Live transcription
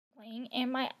morning,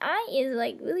 and my eye is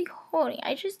like really hurting.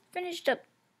 I just finished up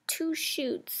 2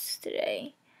 shoots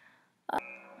today.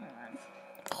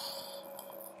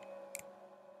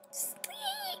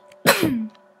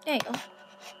 Sleep. There you go.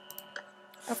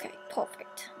 Okay,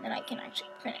 perfect. Then I can actually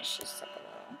finish this up a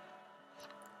little.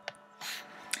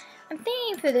 I'm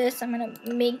thinking for this, I'm gonna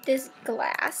make this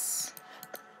glass.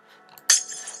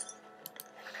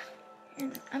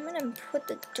 And I'm gonna put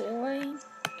the door in.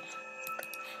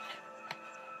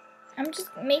 I'm just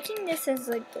making this as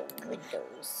like the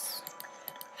windows.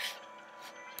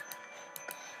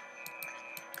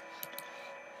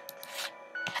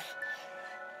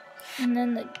 And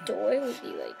then the door would be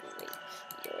like right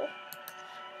here.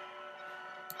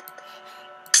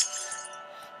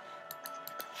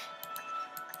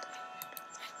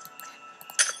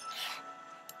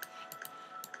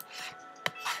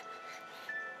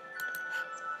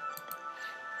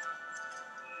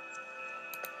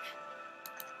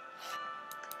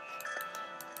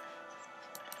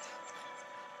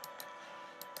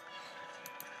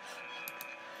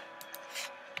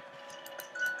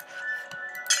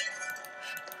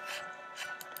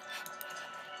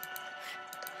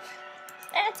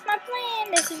 That's my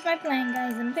plan. This is my plan,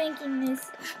 guys. I'm painting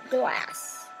this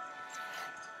glass.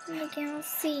 And you can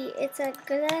see it's a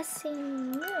glassy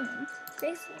room.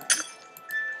 Basically,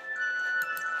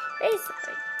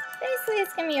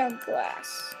 it's gonna be a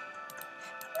glass.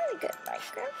 Really good,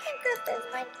 Minecraft. Minecraft is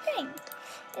my thing.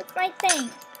 It's my thing.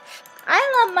 I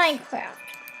love Minecraft.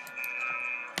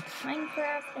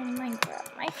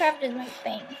 Minecraft is my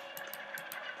thing.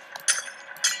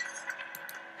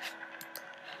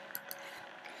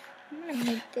 I'm gonna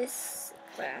make this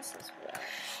glass as well.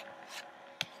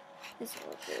 This will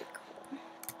look really cool.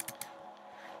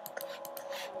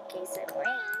 In case it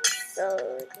rains, so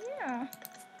yeah.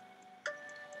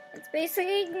 It's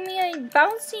basically gonna be a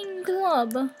bouncing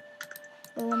globe.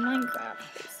 Well, Minecraft,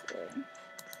 basically.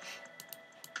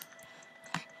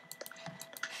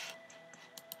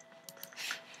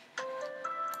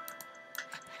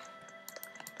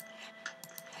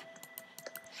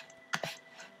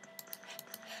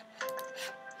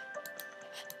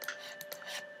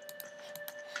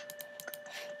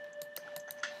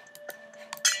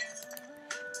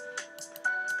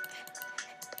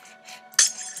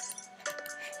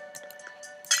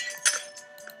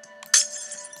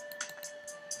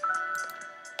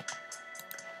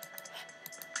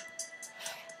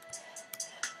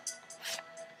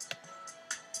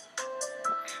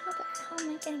 How am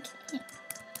I gonna get in?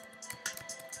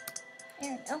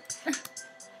 There we go.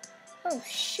 Oh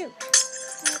shoot.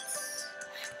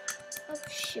 Oh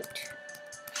shoot.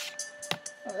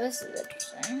 Well, this is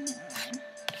interesting.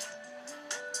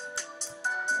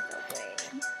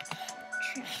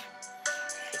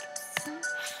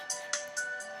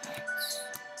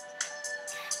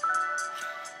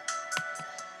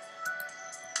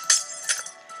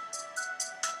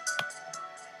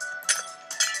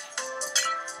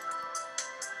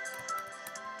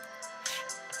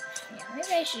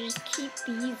 Maybe I should just keep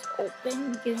these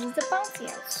open because it's a bouncy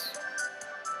house.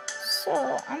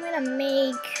 So I'm gonna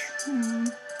make,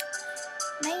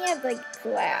 I have like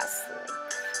glass,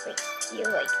 like you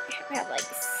have like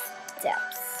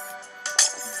steps,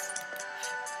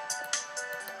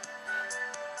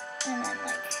 and then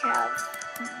like have,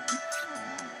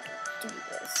 do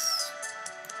this.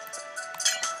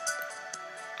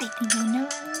 I think I know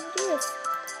how I'm gonna do this.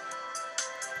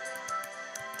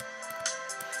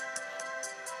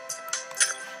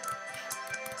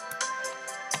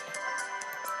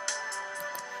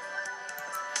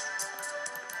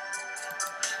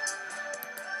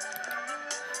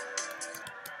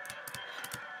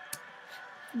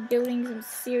 Building some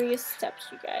serious steps,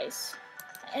 you guys.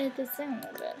 Edit this in a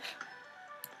little bit.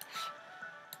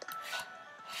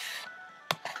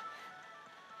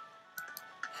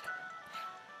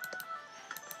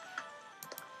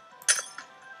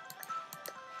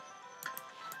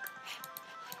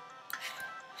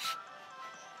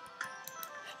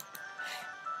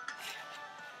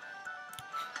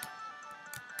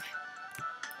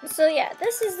 So yeah,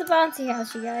 this is the bouncy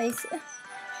house, you guys.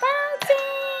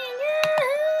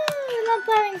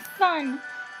 Having fun,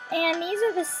 and these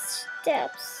are the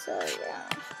steps, so yeah.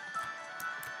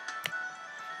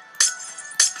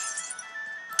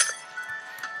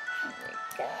 There we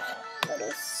go,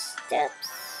 little steps.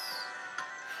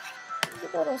 These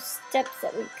are little steps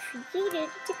that we created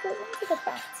to go into the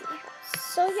bouncy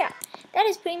house. So yeah, that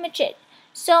is pretty much it.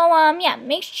 So yeah,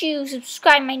 make sure you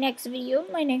subscribe my next video,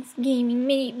 my next gaming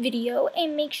video,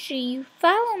 and make sure you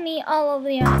follow me all over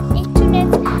the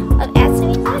internet of